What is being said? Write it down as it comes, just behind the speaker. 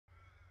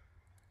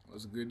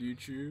What's good,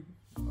 YouTube?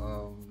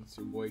 It's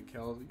your boy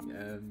KELVII,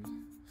 and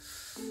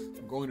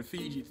I'm going to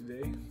Fiji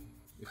today.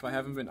 If I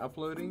haven't been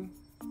uploading,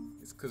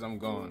 it's because I'm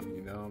gone,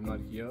 you know, I'm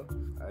not here.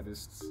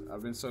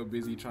 I've been so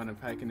busy trying to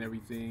pack and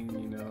everything,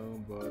 you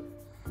know, but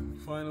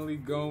finally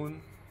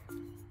going.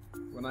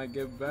 When I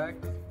get back,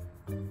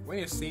 when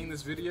you're seeing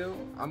this video,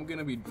 I'm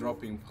gonna be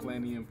dropping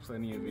plenty of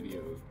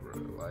videos,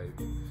 bro, like,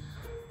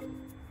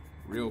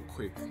 real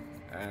quick,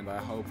 and I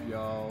hope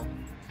y'all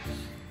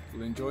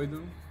will enjoy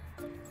them.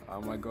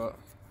 I got,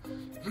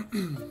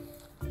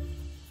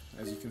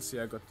 as you can see,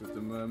 I got the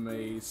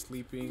mermaid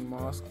sleeping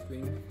mask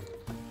thing.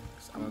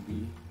 So I'm gonna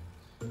be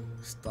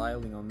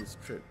styling on this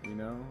trip, you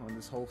know, on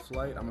this whole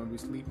flight. I'm gonna be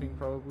sleeping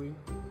probably.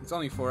 It's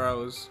only 4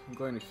 hours. I'm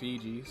going to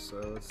Fiji,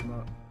 so it's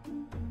not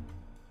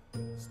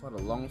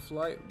a long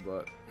flight,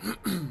 but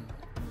I'm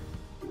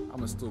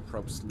gonna still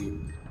prop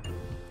sleep.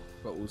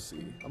 But we'll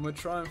see. I'm gonna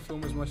try and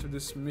film as much of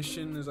this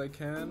mission as I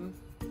can.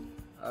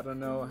 I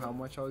don't know how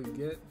much I'll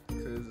get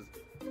because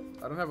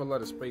I don't have a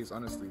lot of space,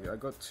 honestly. I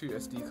got 2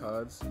 SD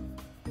cards,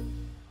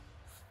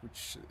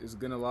 which is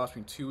gonna last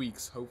me 2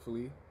 weeks,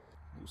 hopefully.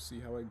 We'll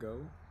see how I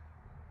go.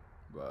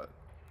 But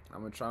I'm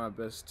gonna try my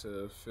best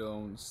to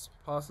film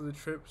parts of the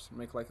trips,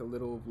 make like a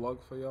little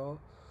vlog for y'all,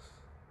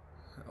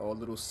 or a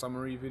little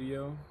summary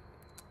video,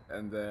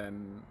 and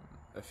then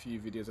a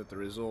few videos at the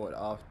resort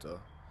after.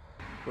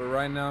 But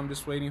right now I'm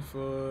just waiting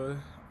for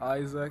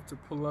Isaac to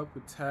pull up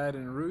with Tad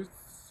and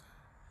Ruth.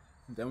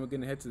 And then we're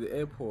gonna head to the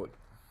airport.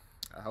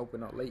 I hope we're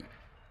not late.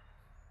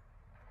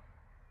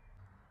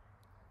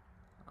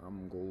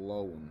 I'm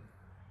glowing.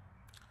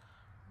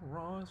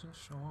 Rise and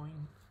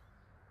shine.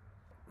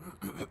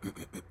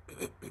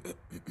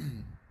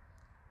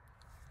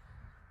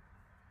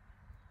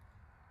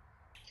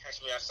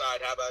 Catch me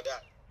outside, how about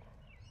that?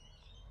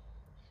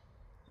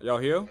 Y'all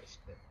here?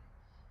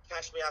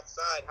 Catch me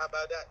outside, how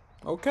about that?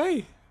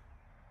 Okay.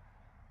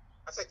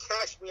 I said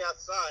catch me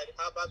outside,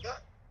 how about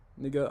that?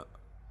 Nigga,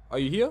 are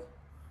you here?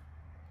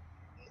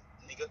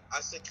 Nigga,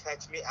 I said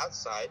catch me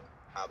outside,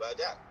 how about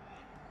that?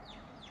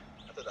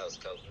 I thought that was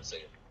Kelvin a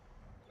second.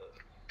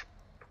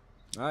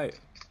 Alright.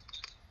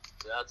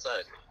 You're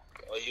outside.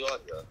 Oh, you on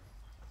here?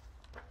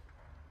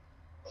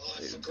 Oh,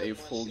 They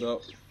pulled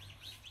up.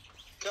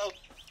 Kel.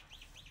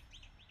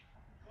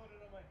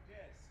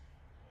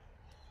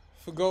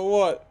 Forgot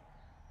what?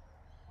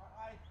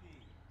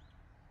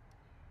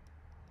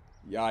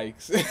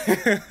 Yikes.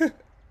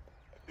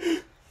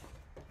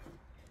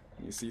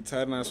 You see,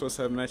 Tad and I are supposed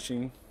to have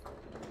matching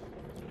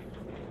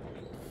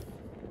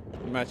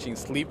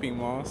sleeping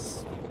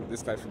masks.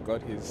 This guy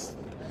forgot his.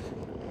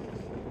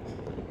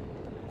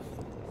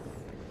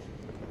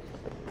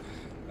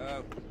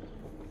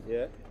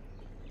 Yeah?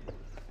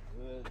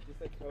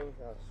 Just at Kelvin's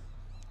house.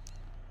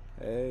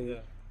 Hey.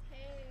 Yeah.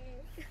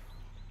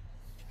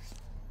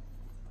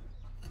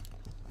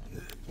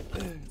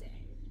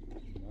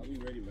 I'll be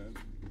ready, man.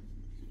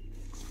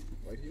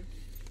 Right here?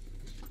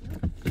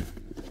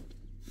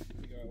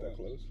 Is that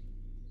close?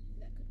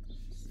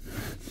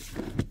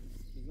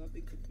 There's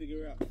nothing to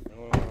figure out.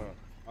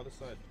 Other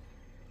side.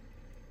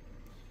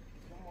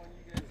 Come on,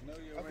 you guys know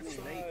you're running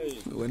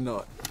late. We're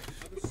not.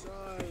 Other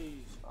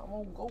side. I'm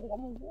gonna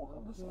walk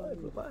other side.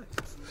 Relax.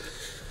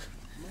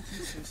 Makes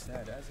me so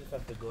sad, as if I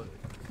forgot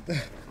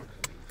it.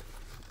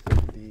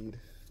 Indeed.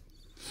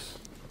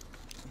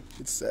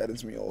 It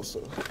saddens me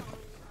also.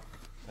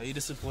 Are you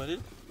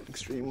disappointed?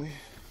 Extremely.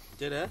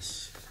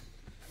 Deadass?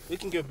 We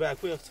can get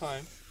back, we have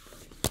time.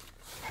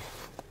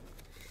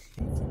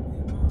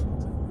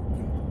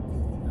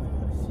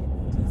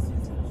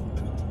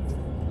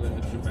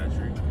 Extra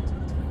battery.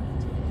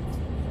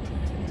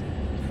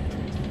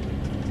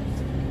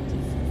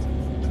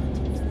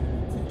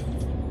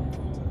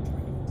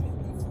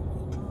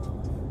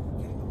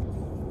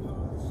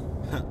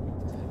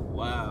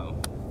 Wow.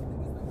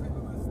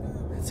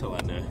 That's all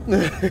I know.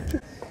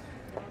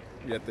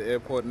 We're at the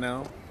airport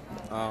now.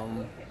 Can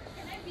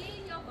I be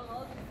in your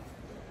vlog?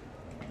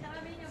 Can I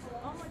be in your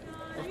vlog? Oh my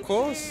god. Of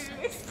course.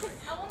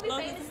 I want to be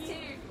famous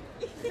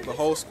too. The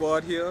whole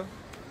squad here.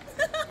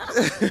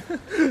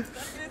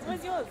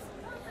 Where's yours?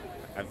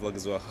 I vlog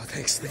as well.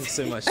 Thanks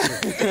so much. Where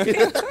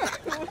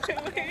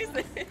is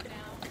it?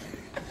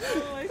 Oh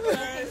my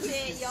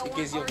god. In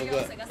case you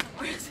forgot.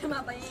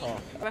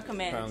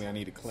 Recommend. Apparently I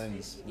need to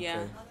cleanse. Yeah.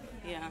 Okay.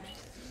 Yeah.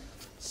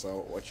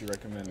 So what you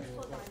recommend?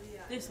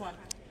 This one.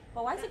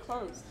 But why is it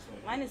closed?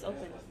 Mine is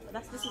open.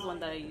 This is one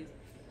that I use.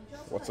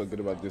 What's so good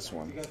about this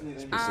one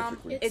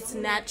specifically? It's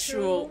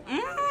natural.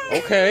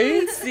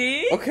 Okay.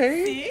 See?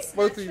 Okay. See?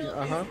 Both of you. It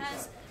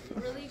has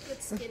really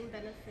good skin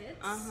benefits.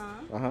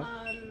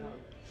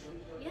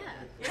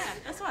 Yeah,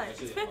 that's why.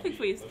 It's perfect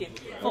for your skin.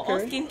 For all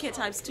skincare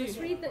types too. Just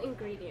read the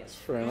ingredients.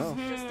 Fair enough.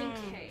 Just in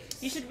case.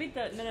 You should read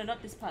the no,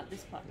 not this part.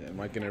 This part. Yeah, am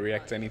I gonna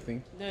react to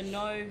anything? No.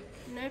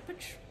 No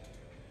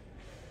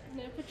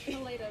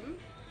petroleum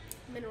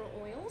mineral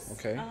oils.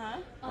 Okay.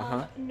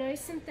 No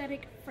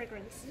synthetic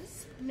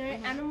fragrances. No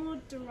animal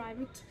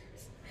derived.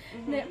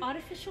 No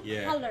artificial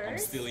colors. I'm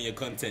stealing your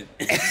content.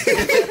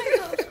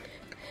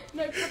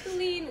 No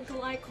propylene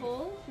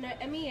glycol. No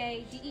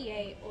MEA,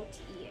 DEA, or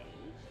TEA.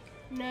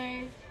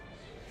 No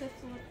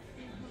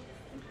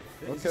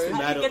perfluoride. Okay.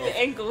 I can get the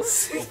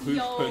angles. Who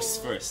Yo. posts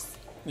first?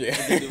 Yeah.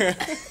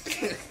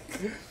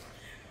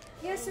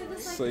 Yeah, so there's like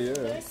So, yeah.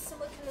 there's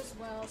silicone as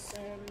well, so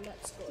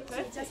that's good.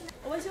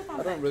 Where's your phone?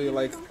 I don't really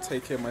like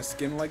take care of my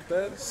skin like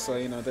that, so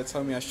you know they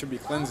tell me I should be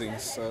cleansing.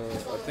 So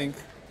I think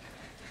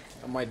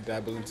I might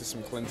dabble into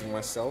some cleansing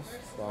myself.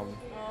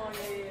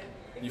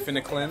 You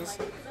finna cleanse?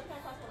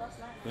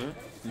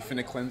 You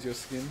finna cleanse your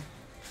skin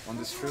on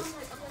this trip?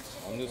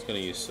 I'm just gonna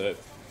use soap.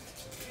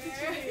 I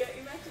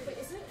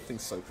think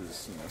soap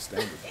is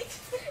standard.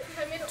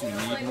 Do you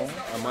need more?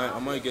 I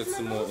might get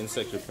some more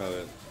insect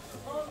repellent.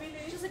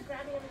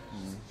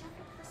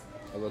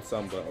 I got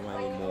some, but I might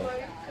need more.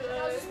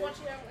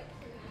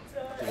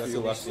 That's the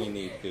last thing you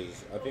need,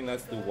 because I think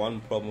that's the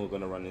one problem we're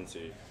gonna run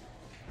into.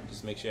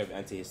 Just make sure you have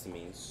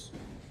antihistamines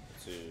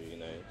to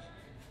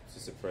to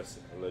suppress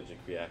allergic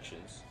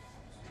reactions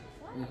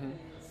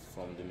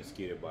from the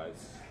mosquito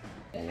bites.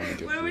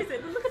 Where is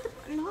it? Look at the.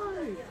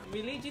 No.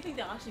 Really? Do you think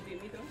they'll actually do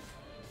me though?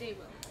 They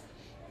will.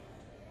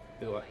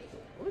 Do what?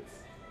 What?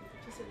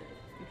 Just a little.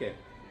 Okay.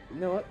 You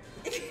know what?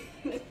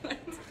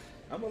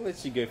 I'm gonna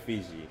let you go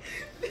Fiji.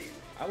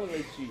 I will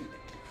let you.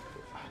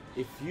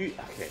 If you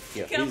okay,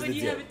 yeah. Kelvin, Here's the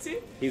you deal. have it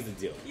too? Here's the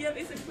deal. You have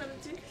insect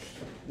repellent too?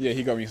 Yeah,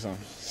 he got me some.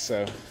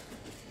 So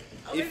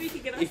Oh, maybe you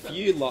can get us If some.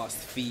 you lost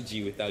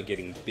Fiji without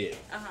getting bit,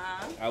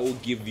 I will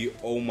give you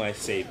all my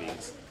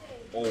savings,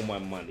 all my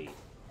money,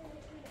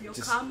 Your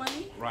just car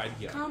money? right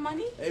here, Car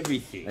money?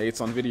 everything. hey, it's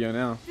on video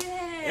now.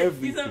 Yeah.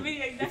 Everything. It's on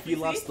video, exactly. If you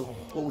lost the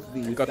whole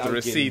thing, We got the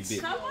without getting receipts.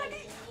 bit, Car money?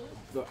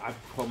 no, I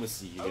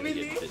promise you, you're Oh, gonna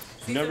really? get bit.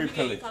 See, No it's on video, you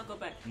repellent. can't go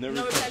back. No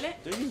No repellent?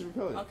 Don't use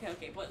repellent.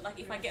 Okay. But like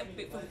if I get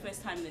bit for the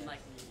first time, then like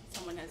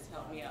someone has to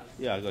help me out.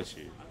 Yeah, I got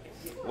you.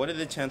 Okay. What are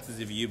the chances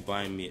of you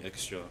buying me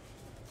extra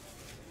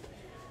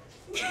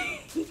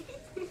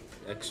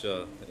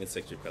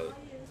insect repellent?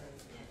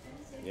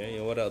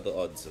 Yeah, what are the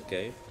odds,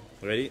 okay?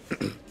 Ready?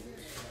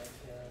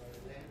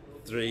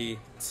 3,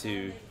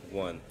 2,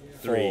 1.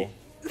 3.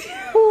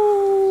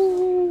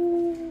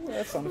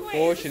 That's Wait,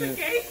 unfortunate. is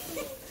this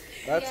okay?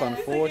 That's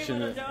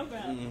unfortunate.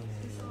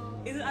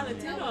 Is it out of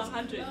 10 or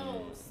 100?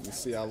 You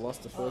see, I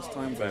lost the first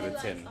time, Out but of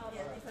 10.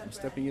 I'm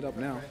stepping it up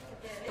now.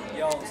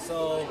 Yo,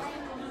 so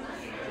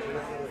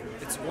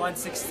it's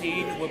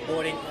 1:16. We're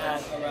boarding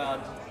at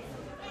around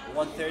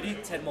 1:30.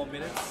 10 more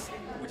minutes.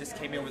 We just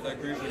came in with our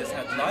group. We just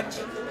had lunch,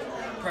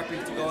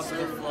 prepping to go onto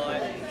the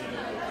flight.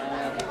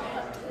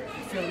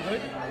 You feeling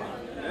good?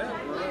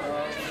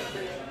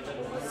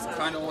 It's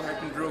kind of all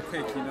happened real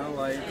quick,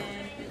 like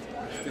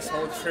this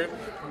whole trip.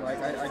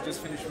 Like I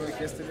just finished work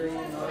yesterday,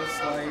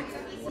 it's like,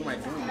 what am I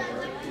doing,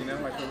 bro?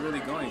 Like we're really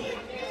going. It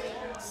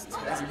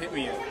hasn't hit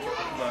me yet,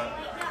 but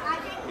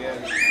yeah.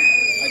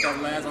 I got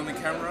Laz on the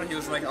camera. He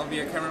was like, I'll be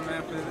a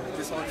cameraman for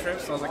this whole trip,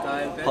 so I was like,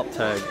 I bet. Pop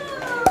tag.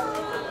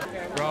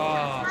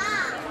 Raw.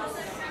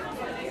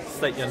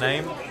 State your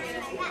name, You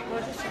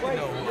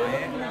know who I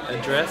am.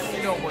 address,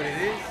 You know what it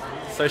is.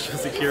 social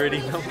security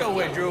You number. know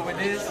what drill it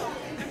is.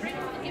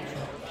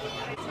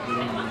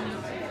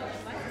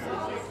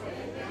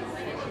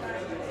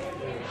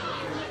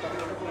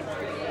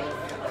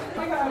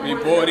 We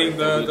boarding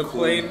the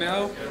plane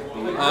now.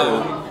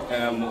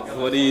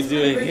 What are you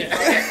doing?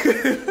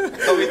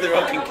 Come with the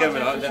rocking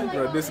Kevin, aren't you?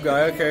 Bro, this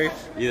guy, okay.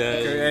 Yeah,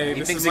 hey, he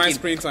this thinks is my he can-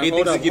 screen time. He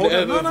Hold thinks up, he hold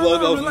can up. ever No,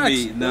 vlog off relax,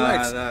 me.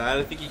 relax. Nah, I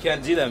don't think you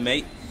can do that,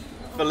 mate.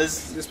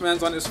 Fellas, This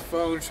man's on his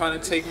phone trying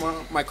to take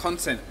my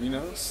content,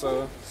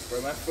 so.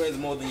 bro, my phone's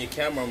more than your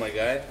camera, my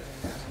guy.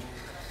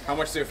 How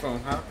much is your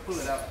phone, huh? Pull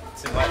it out.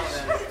 Too much.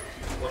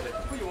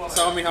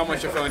 Tell me how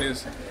much your phone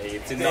is. Hey,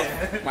 it's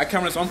enough. My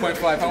camera's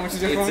 1.5. How much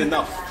is your It's phone?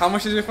 enough. How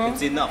much is your phone?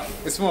 It's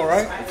enough. It's small,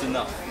 right? It's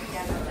enough.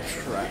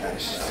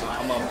 Trash.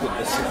 I'm gonna put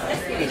this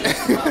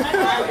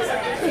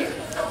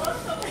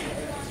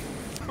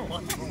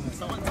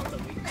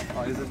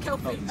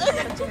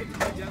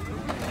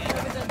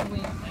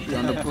You're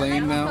on the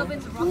plane now.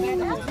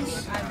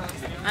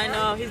 I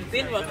know, he's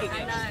been rocking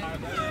it.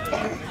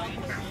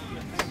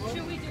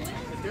 Should we do it?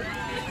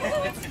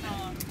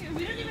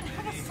 We don't even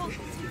have a song.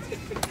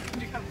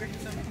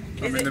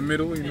 I'm in the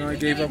middle, I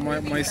gave up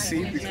my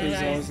seat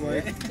because I was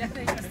like,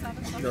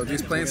 yo,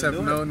 these planes have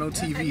no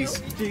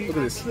TVs. Look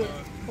at this.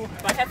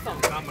 My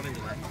headphones.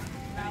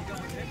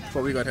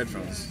 But we got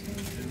headphones.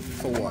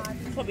 For what?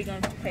 Probably gonna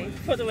pay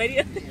for the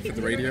radio. For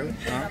the radio?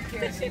 Huh?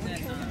 Crazy.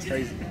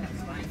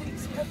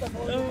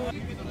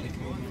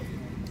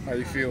 How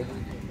you feel? Is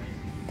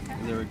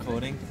it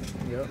recording?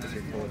 Yep, it's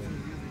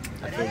recording.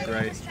 I feel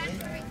great.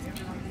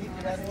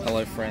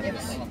 Hello,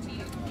 friends.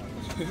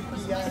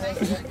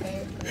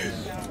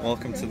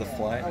 Welcome to the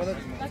flight. Why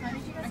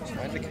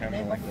is the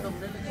camera like that?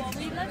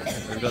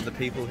 We've got the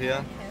people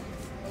here.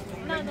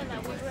 No, we were.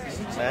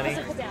 Manny,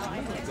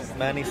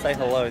 Manny, say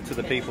hello to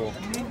the people.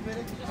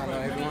 Hello,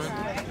 everyone.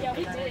 Yeah,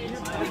 we did.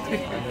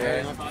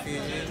 Okay.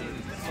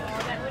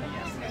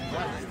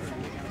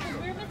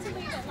 We were meant to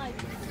leave at like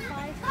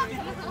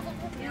 5:30.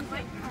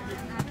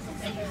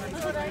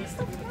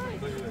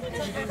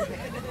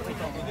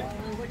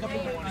 We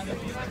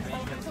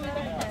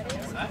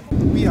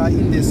are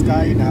in the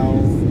sky now.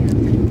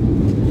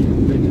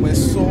 We're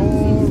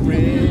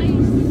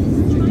soaring,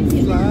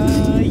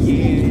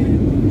 flying.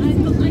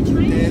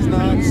 There's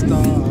not a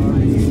star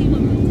in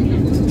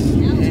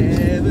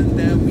heaven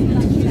that we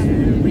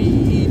can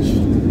reach.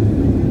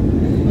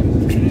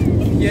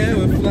 Yeah,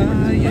 we're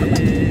flying.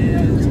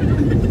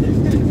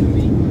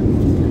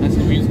 That's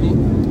the musical.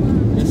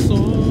 We're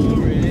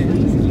soaring.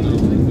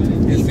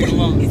 Yeah, sing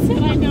along.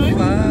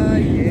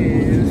 Flying.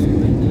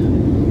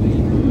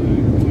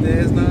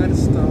 There's not a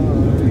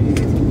star in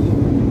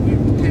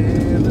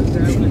heaven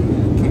that we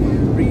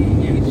can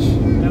reach.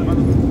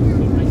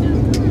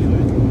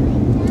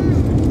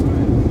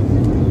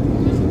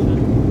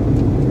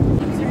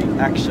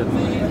 Action.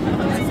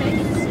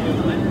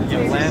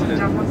 You've landed.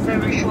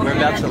 We're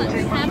about to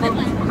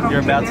land.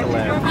 You're about to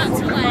land.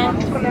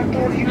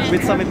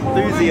 With some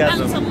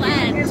enthusiasm.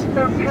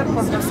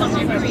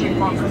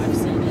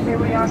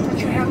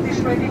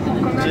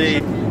 Gee.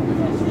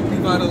 We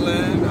about to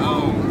land.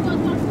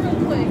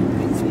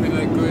 It's been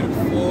a good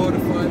 4 to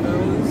 5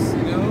 hours,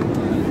 you know.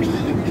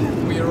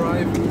 We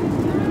arrived.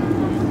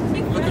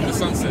 Look at the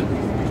sunset.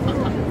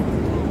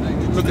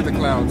 Look at the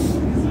clouds.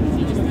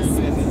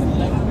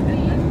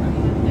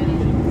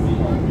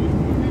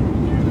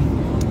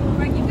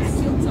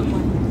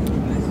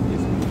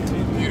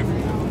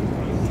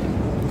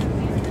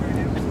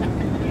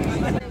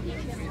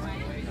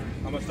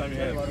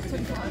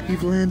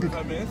 You've landed.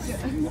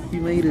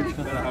 You made it.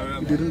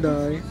 You didn't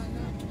die.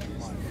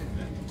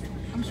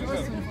 I'm sure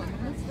it's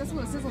fun. That's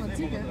what it says on the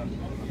ticket.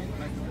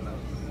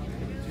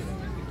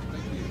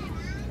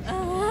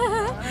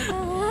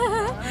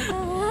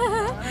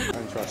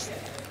 Don't trust.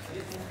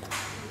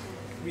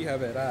 We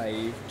have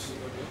arrived.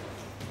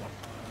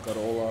 Got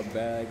all our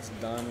bags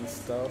done and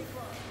stuff.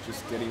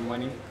 Just getting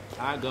money.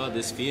 I got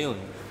this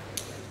feeling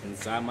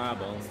inside my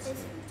bones.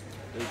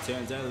 It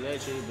turns out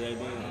electric,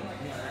 baby.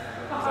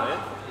 Is that it?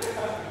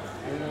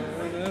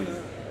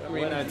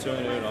 When I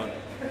turn it on,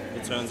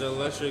 it turns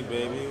electric,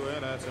 baby.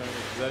 When I turn it,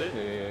 is that it?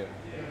 Yeah.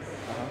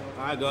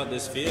 I got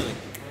this feeling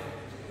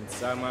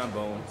inside my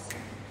bones.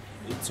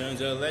 It turns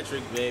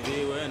electric,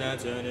 baby. When I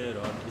turn it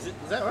on, is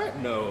that right?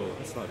 No,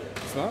 it's not it.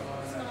 It's not?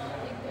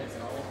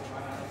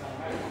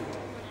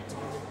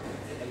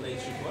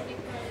 Electric what?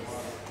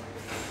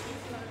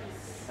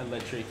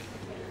 Electric,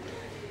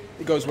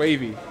 It goes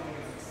wavy.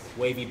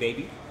 wavy,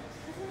 baby.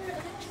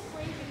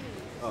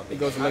 Oh, It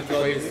goes I electric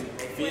got wavy. this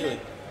feeling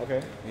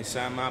Okay.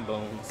 inside my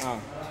bones. Ah.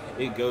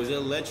 It goes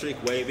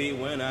electric wavy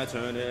when I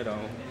turn it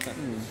on.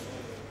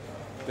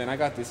 Then I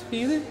got this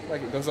feeling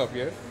like it goes up,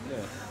 yeah?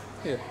 Yeah.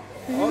 Yeah.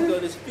 I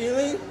got this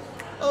feeling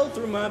all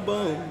through my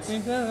bones. I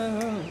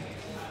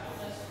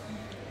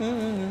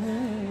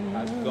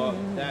got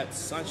that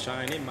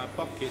sunshine in my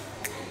pocket.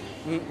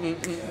 When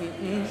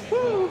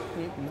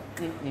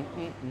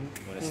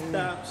it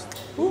stops,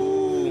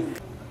 ooh.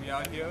 We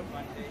out here.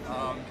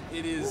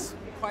 It is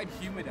quite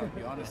humid out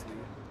here, honestly.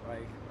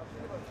 Like,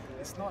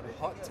 it's not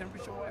hot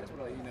temperature-wise,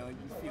 but you know, you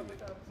feel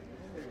it.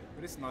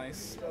 But it's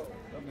nice.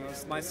 You know,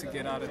 it's nice to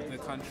get out of the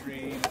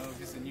country. You know,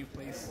 just a new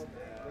place.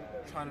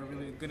 Trying to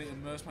really gonna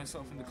immerse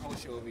myself in the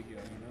culture over here.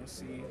 You know,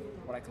 see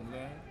what I can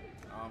learn.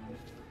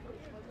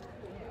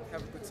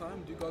 Have a good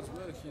time, do God's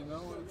work. You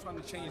know, we're trying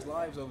to change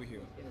lives over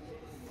here.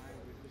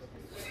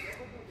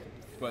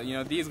 But you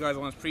know, these guys are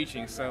ones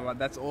preaching, so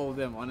that's all of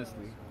them,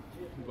 honestly.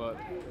 But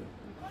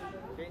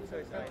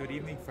Good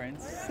evening,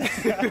 friends.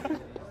 yeah,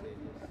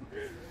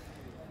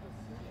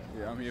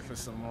 I'm here for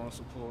some moral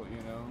support,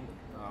 you know.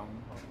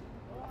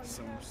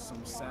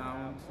 Some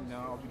sound, you know.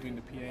 I'll be doing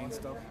the PA and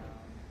stuff.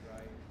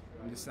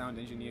 I'm the sound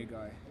engineer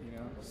guy, you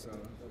know. So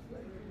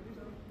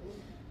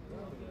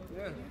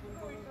yeah,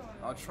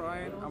 I'll try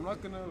and I'm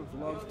not gonna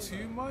vlog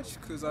too much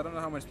because I don't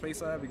know how much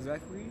space I have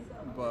exactly,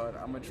 but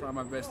I'm gonna try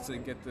my best to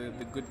get the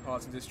good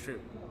parts of this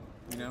trip,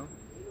 you know.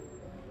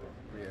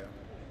 But yeah.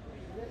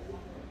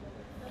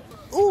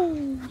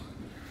 Ooh.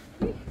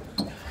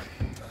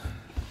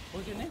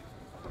 What's your name?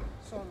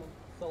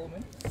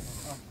 Solomon.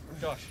 Oh,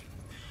 Josh.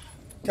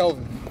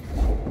 Kelvin.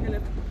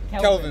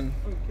 Kelvin.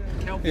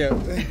 Kelvin. Yeah.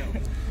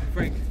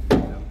 Frank.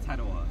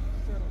 Tadawa.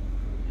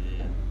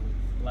 Yeah.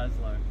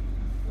 Laszlo.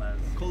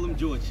 Call him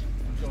George.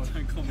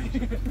 Don't call me.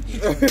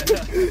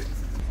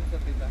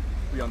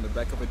 We're on the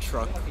back of a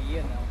truck. Like a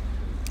year now.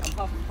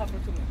 I'm halfway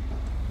to me.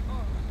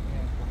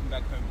 Welcome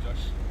back home,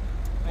 Josh.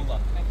 Hola.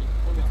 Thank you.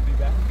 Good to be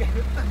back.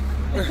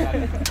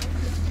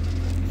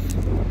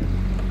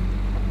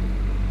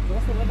 So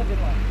what's the weather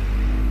been like?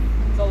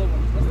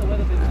 Solomon, what's the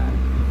weather been like?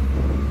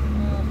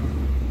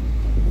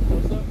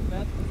 Also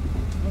bad?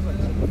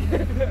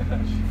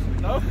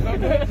 No?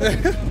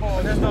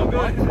 Oh, that's not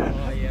good.